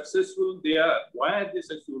 how successful they are, why are they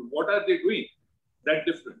successful, what are they doing that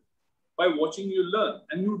different. By watching, you learn,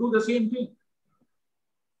 and you do the same thing.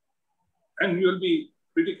 And you'll be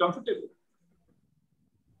pretty comfortable.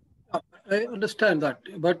 I understand that,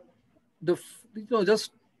 but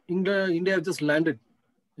just India just landed,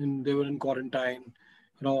 and they were in quarantine.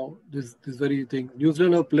 This very thing. New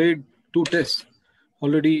Zealand have played 2 tests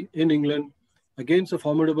already in England against a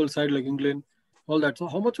formidable side like England. All that. So,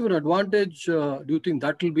 how much of an advantage do you think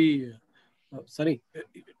that will be, Sunny?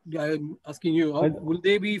 I'm asking you. Will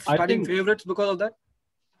they be starting favourites because of that?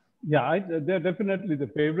 Yeah, they're definitely the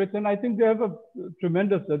favourites, and I think they have a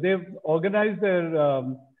tremendous. They've organised their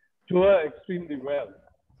tour extremely well.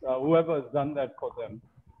 Whoever has done that for them,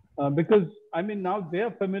 because now they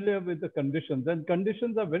are familiar with the conditions, and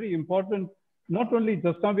conditions are very important. Not only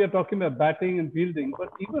just now we are talking about batting and fielding, but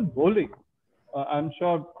even bowling. I'm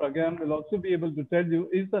sure Pragyan will also be able to tell you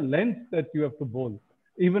is the length that you have to bowl,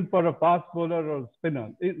 even for a fast bowler or spinner,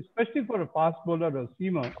 especially for a fast bowler or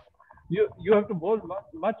seamer. You have to bowl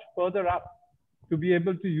much further up to be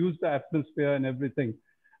able to use the atmosphere and everything.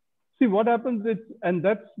 See what happens is, and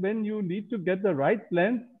that's when you need to get the right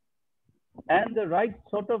length and the right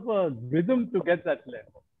sort of a rhythm to get that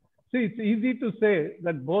length. See, it's easy to say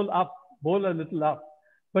that bowl up, bowl a little up,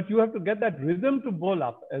 but you have to get that rhythm to bowl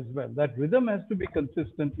up as well. That rhythm has to be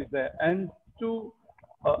consistently there, and to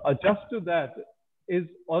adjust to that is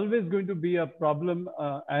always going to be a problem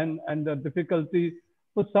and a difficulty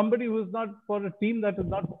for somebody who's not, for a team that has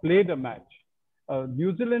not played a match.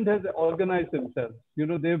 New Zealand has organized themselves.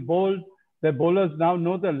 They've bowled, their bowlers now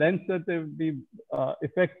know the length that they will be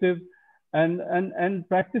effective, and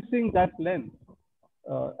practicing that length.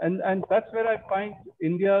 And that's where I find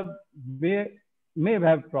India may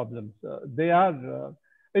have problems.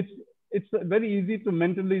 It's very easy to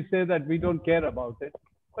mentally say that we don't care about it,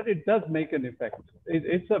 but it does make an effect.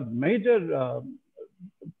 It's a major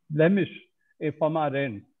blemish from our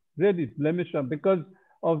end, really blemish because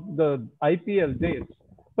of the IPL days.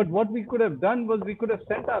 But what we could have done was we could have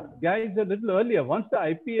sent our guys a little earlier. Once the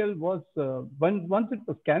IPL was, once it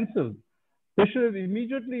was cancelled, they should have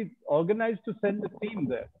immediately organized to send the team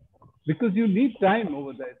there, because you need time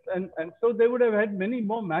over there. And so they would have had many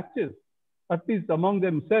more matches, at least among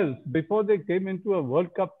themselves, before they came into a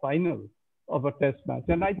World Cup final of a test match.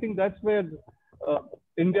 And I think that's where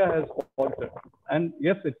India has faltered. And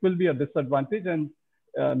yes, it will be a disadvantage. And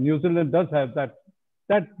New Zealand does have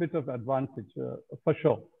that bit of advantage for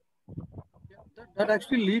sure. Yeah, that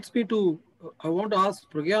actually leads me to, I want to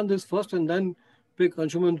ask Pragyan this first and then pick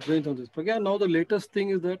Anshuman's brains on this. Pragyan, now the latest thing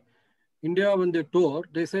is that India, when they tour,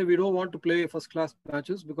 they say we don't want to play first-class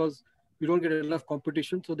matches because we don't get enough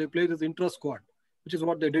competition. So they play this intra-squad, which is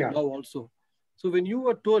what they did now also. So when you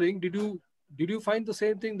were touring, did you find the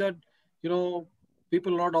same thing that,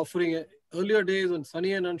 people not offering earlier days when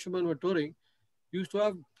Sunny and Anshuman were touring, used to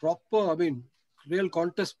have proper, real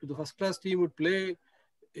contest. The first-class team would play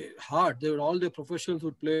hard. All their professionals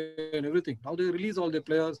would play and everything. Now they release all their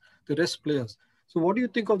players, the rest players. So what do you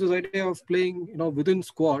think of this idea of playing, within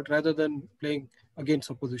squad rather than playing against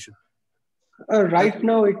opposition? Right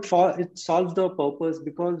now, it solves the purpose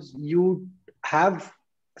because you have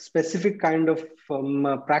specific kind of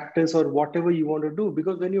practice or whatever you want to do.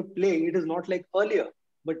 Because when you play, it is not like earlier.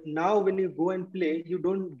 But now when you go and play, you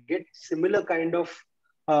don't get similar kind of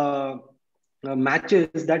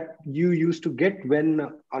matches that you used to get when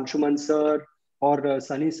Anshuman sir or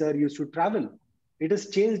Sunny sir used to travel. It has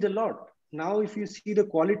changed a lot. Now, if you see the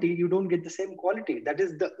quality, you don't get the same quality. That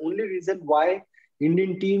is the only reason why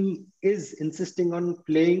Indian team is insisting on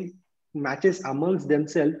playing matches amongst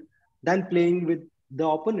themselves than playing with the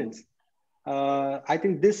opponents. I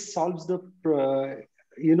think this solves the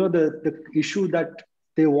the issue that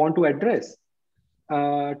they want to address.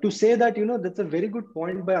 To say that, that's a very good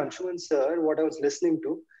point by Anshuman sir, what I was listening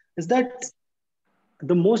to, is that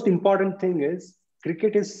the most important thing is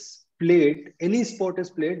cricket is played, any sport is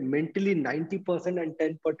played mentally 90% and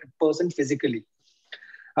 10% physically.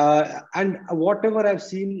 And whatever I've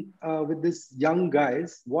seen with these young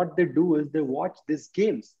guys, what they do is they watch these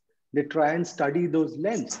games. They try and study those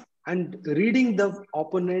lengths. And reading the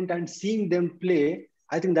opponent and seeing them play,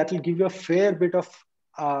 I think that will give you a fair bit of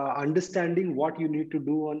understanding what you need to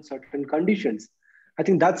do on certain conditions. I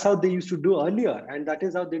think that's how they used to do earlier, and that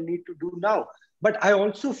is how they need to do now. But I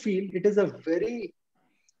also feel it is a very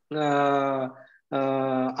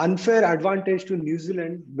unfair advantage to New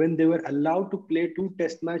Zealand when they were allowed to play 2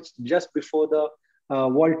 test matches just before the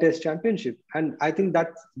World Test Championship. And I think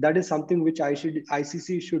that is something which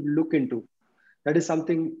ICC should look into. That is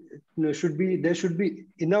something, there should be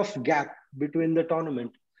enough gap between the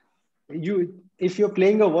tournament. If you're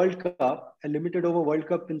playing a World Cup, a limited over World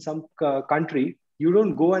Cup in some country, you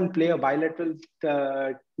don't go and play a bilateral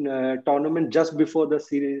tournament just before the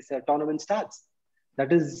series tournament starts.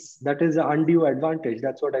 That is an undue advantage.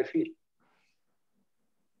 That's what I feel.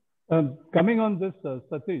 Coming on this,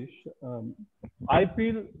 Satish, I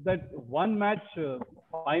feel that one match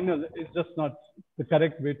final is just not the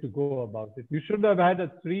correct way to go about it. You should have had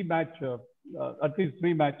a at least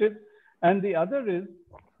 3 matches. And the other is,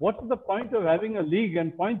 what's the point of having a league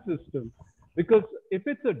and point system? Because if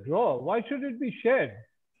it's a draw, why should it be shared?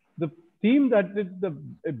 The team that did the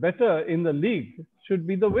better in the league should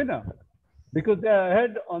be the winner, because they are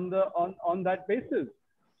ahead on that basis.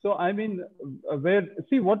 So I mean,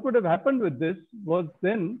 what would have happened with this was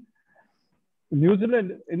then New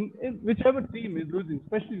Zealand, in whichever team is losing,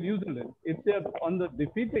 especially New Zealand, if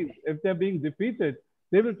they're being defeated,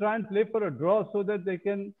 they will try and play for a draw so that they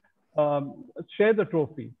can share the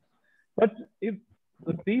trophy. But if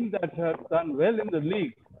the team that has done well in the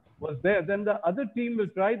league was there, then the other team will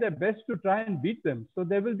try their best to try and beat them. So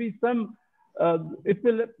there will be it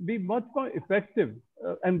will be much more effective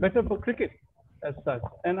and better for cricket as such.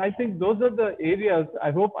 And I think those are the areas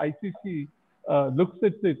I hope ICC looks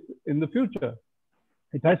at it in the future.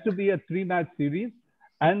 It has to be a 3-match series,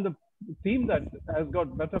 and the team that has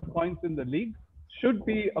got better points in the league should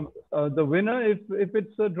be the winner if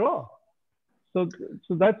it's a draw. So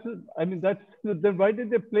that's, then why did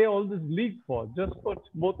they play all this league for? Just for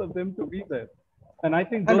both of them to be there. And I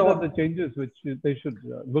think those are the changes which they should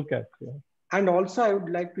look at. Yeah. And also, I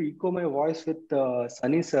would like to echo my voice with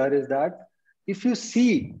Sunny sir, is that if you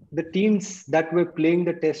see the teams that were playing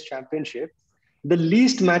the Test Championship, the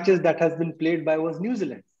least matches that has been played by was New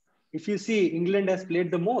Zealand. If you see, England has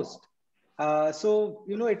played the most. So,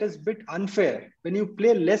 it is a bit unfair. When you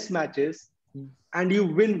play less matches and you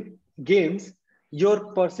win games,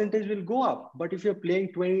 your percentage will go up. But if you're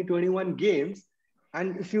playing 20, 21 games,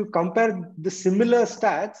 and if you compare the similar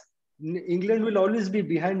stats, England will always be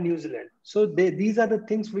behind New Zealand. So these are the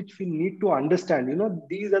things which we need to understand.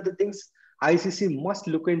 These are the things ICC must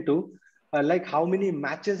look into, like how many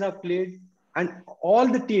matches are played. And all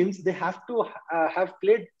the teams, they have to have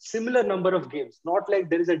played similar number of games, not like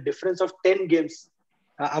there is a difference of 10 games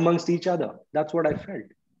amongst each other. That's what I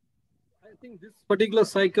felt. I think this particular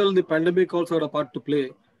cycle, the pandemic also had a part to play.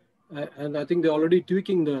 And I think they're already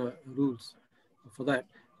tweaking the rules for that.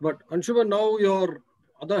 But Anshuman, now your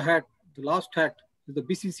other hat, the last hat, is the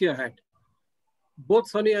BCCI hat. Both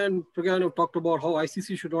Sunny and Pragyan have talked about how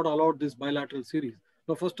ICC should not allow this bilateral series.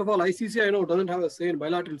 Now, first of all, ICC, I know, doesn't have a say in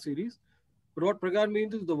bilateral series. But what Pragyan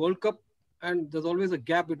means is the World Cup, and there's always a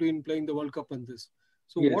gap between playing the World Cup and this.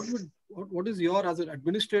 So yes. What is your, as an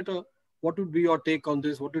administrator, what would be your take on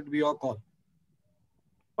this? What would be your call?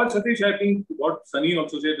 Well, Satish, I think what Sunny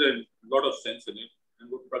also said, there's a lot of sense in it.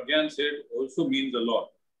 And what Pragyan said also means a lot.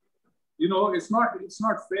 It's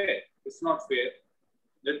not fair. It's not fair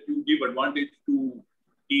that you give advantage to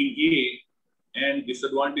Team A and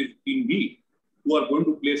disadvantage Team B, who are going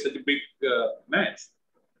to play such a big match.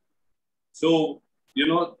 So,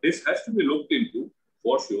 this has to be looked into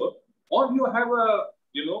for sure. Or you have a,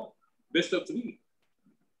 best of 3.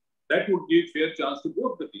 That would give fair chance to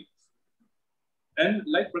both the teams. And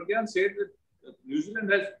like Pragyan said, that New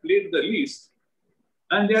Zealand has played the least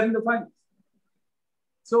and they are in the finals.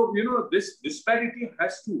 So, this disparity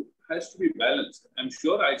has to be balanced. I'm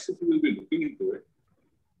sure ICC will be looking into it.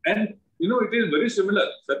 And, it is very similar.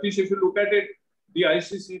 Satish, if you look at it, the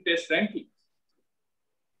ICC test rankings,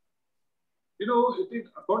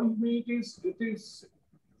 according to me, it is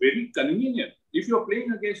very convenient. If you're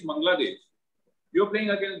playing against Bangladesh, you're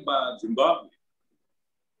playing against Zimbabwe,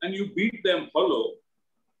 and you beat them hollow,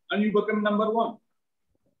 and you become #1.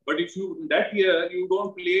 But if that year you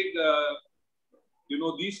don't play,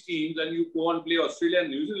 these teams, and you go and play Australia and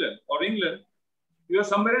New Zealand or England, you are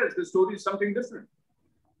somewhere else. The story is something different.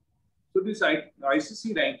 So this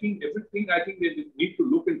ICC ranking, everything, I think they need to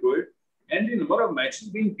look into it. And the number of matches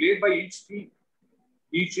being played by each team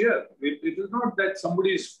each year. It is not that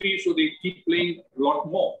somebody is free, so they keep playing a lot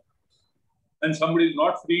more. And somebody is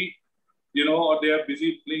not free, or they are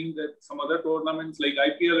busy playing some other tournaments like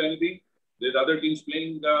IPL or anything. There's other teams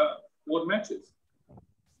playing 4 matches.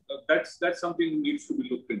 That's something that needs to be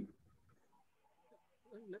looked into.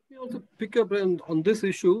 Let me also pick up on this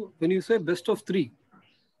issue. When you say best of 3,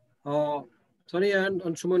 Sunny and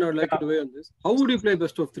Aunshuman, I'd like to weigh on this. How would you play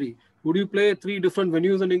best of 3? Would you play 3 different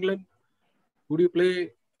venues in England? Would you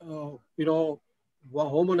play,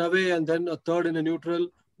 home and away and then a third in a neutral?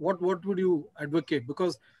 What would you advocate?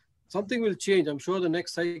 Because something will change. I'm sure the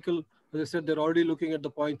next cycle, as I said, they're already looking at the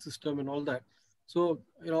point system and all that. So,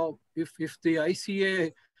 if the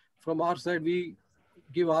ICA, from our side, we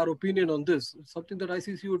give our opinion on this, it's something that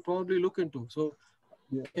ICC would probably look into. So,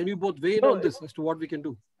 can you both weigh in on this as to what we can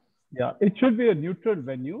do? Yeah, it should be a neutral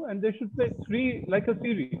venue, and they should play 3 like a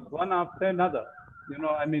series, one after another,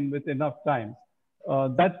 with enough time.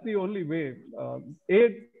 That's the only way.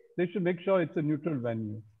 They should make sure it's a neutral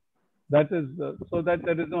venue. That is so that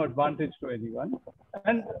there is no advantage to anyone.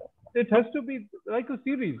 And it has to be like a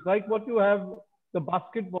series, like what you have the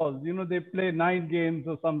basketball. They play 9 games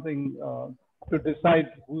or something to decide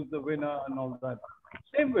who's the winner and all that.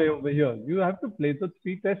 Same way over here. You have to play the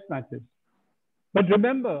 3 test matches. But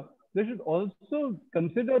remember, they should also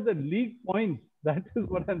consider the league points. That is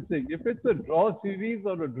what I'm saying. If it's a draw series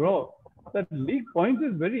or a draw, that league point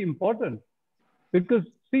is very important. Because,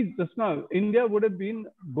 see, just now, India would have been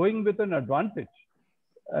going with an advantage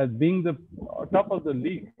as being the top of the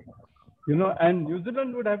league. And New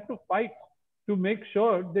Zealand would have to fight to make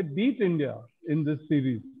sure they beat India in this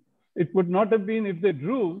series. It would not have been, if they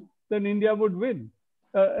drew, then India would win.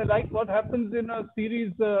 Like what happens in a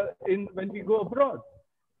series when we go abroad.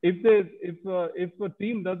 If a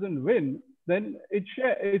team doesn't win, then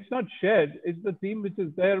it's not shared. It's the team which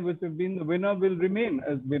is there, which has been the winner, will remain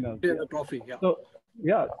as winners. Yeah, the trophy. Yeah. So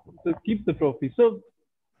to keep the trophy. So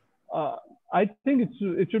I think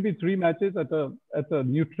it should be 3 matches at a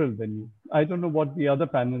neutral venue. I don't know what the other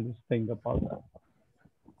panelists think about that.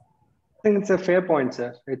 I think it's a fair point,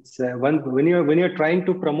 sir. It's when you're trying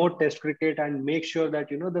to promote Test cricket and make sure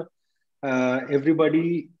that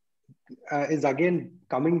everybody is again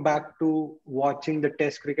coming back to watching the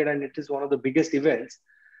Test cricket, and it is one of the biggest events.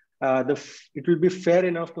 It will be fair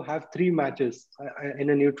enough to have 3 matches in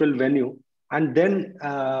a neutral venue, and then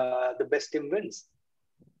the best team wins.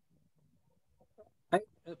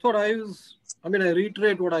 That's what I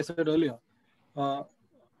reiterate what I said earlier.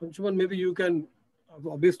 Anshuman, maybe you can.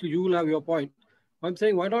 Obviously, you will have your point. I'm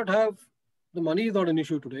saying, why not have the money is not an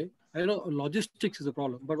issue today. I know logistics is a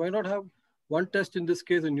problem, but why not have 1 test in this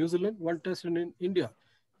case in New Zealand, 1 test in India?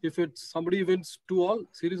 If it's somebody wins 2-all,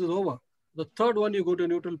 series is over. The 3rd one, you go to a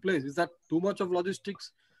neutral place. Is that too much of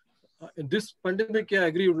logistics? In this pandemic, I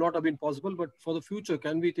agree, would not have been possible. But for the future,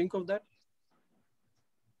 can we think of that?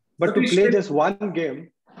 But to play just 1 game.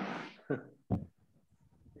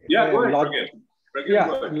 Yeah, go ahead.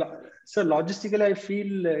 Pragyan, so logistically, I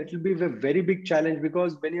feel it will be a very big challenge,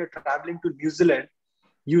 because when you're traveling to New Zealand,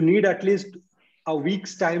 you need at least a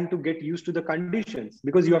week's time to get used to the conditions,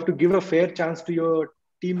 because you have to give a fair chance to your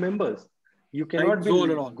team members. You cannot be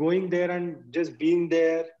going there and just being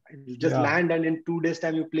there, land, and in 2 days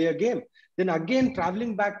time you play a game. Then again,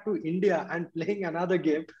 traveling back to India and playing another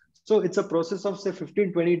game. So it's a process of say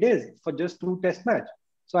 15, 20 days for just 2 test match.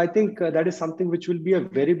 So I think that is something which will be a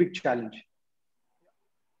very big challenge.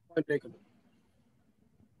 Point taken.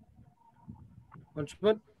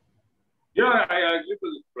 Anshuman? Yeah, I agree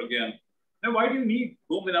with Pragyan. Now, why do you need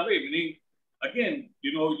home and away? Meaning, again,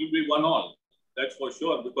 you'll be 1-all. That's for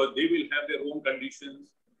sure, because they will have their own conditions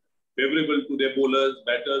favorable to their bowlers,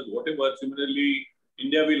 batters, whatever. Similarly,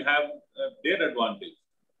 India will have their advantage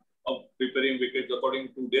of preparing wickets according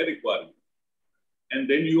to their requirement. And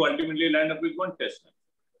then you ultimately land up with 1 test match.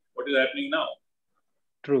 What is happening now?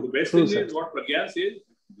 True. The best thing is what Pragyan says.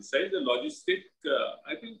 Besides the logistic,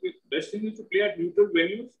 I think the best thing is to play at neutral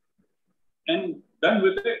venues. And done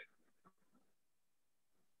with it.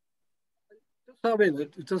 I mean,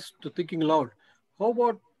 it's just thinking loud. How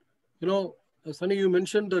about, Sunny, you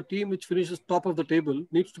mentioned the team which finishes top of the table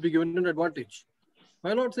needs to be given an advantage.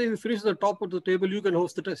 Why not say if you finish at the top of the table, you can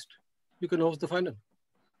host the test. You can host the final.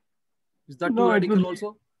 Is that too radical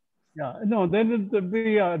also? Yeah, no, then it would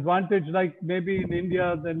be an advantage, like maybe in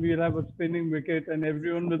India, then we'll have a spinning wicket and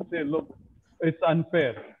everyone will say, look, it's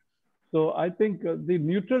unfair. So I think the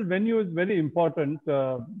neutral venue is very important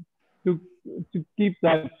to keep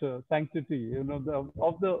that sanctity,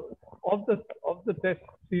 of the test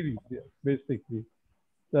series, basically.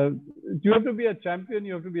 You have to be a champion.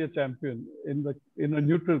 You have to be a champion in a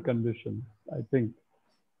neutral condition. I think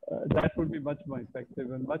that would be much more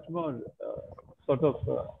effective and much more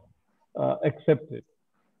accepted.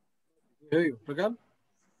 Hey, Pragyan?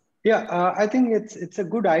 Yeah, I think it's a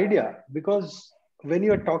good idea, because when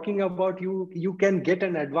you're talking about you can get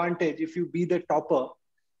an advantage if you be the topper,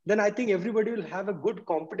 then I think everybody will have a good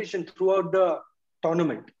competition throughout the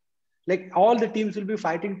tournament. Like all the teams will be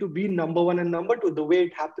fighting to be number one and number two, the way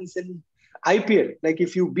it happens in IPL. Like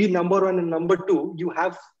if you be number one and number two, you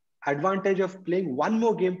have advantage of playing one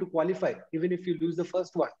more game to qualify, even if you lose the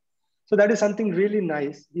first one. So that is something really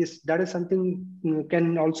nice. Yes, that is something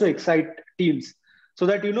can also excite teams. So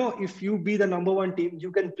that, if you be the number one team,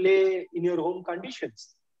 you can play in your home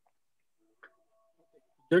conditions.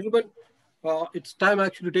 Gentlemen, it's time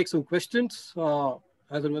actually to take some questions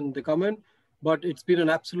as and when they come in. But it's been an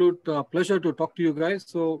absolute pleasure to talk to you guys.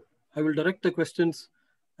 So I will direct the questions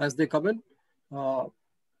as they come in.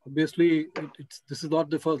 Obviously, this is not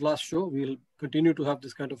the last show. We'll continue to have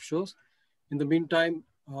this kind of shows. In the meantime,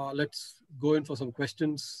 let's go in for some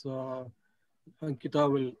questions. Ankita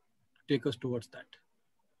will take us towards that.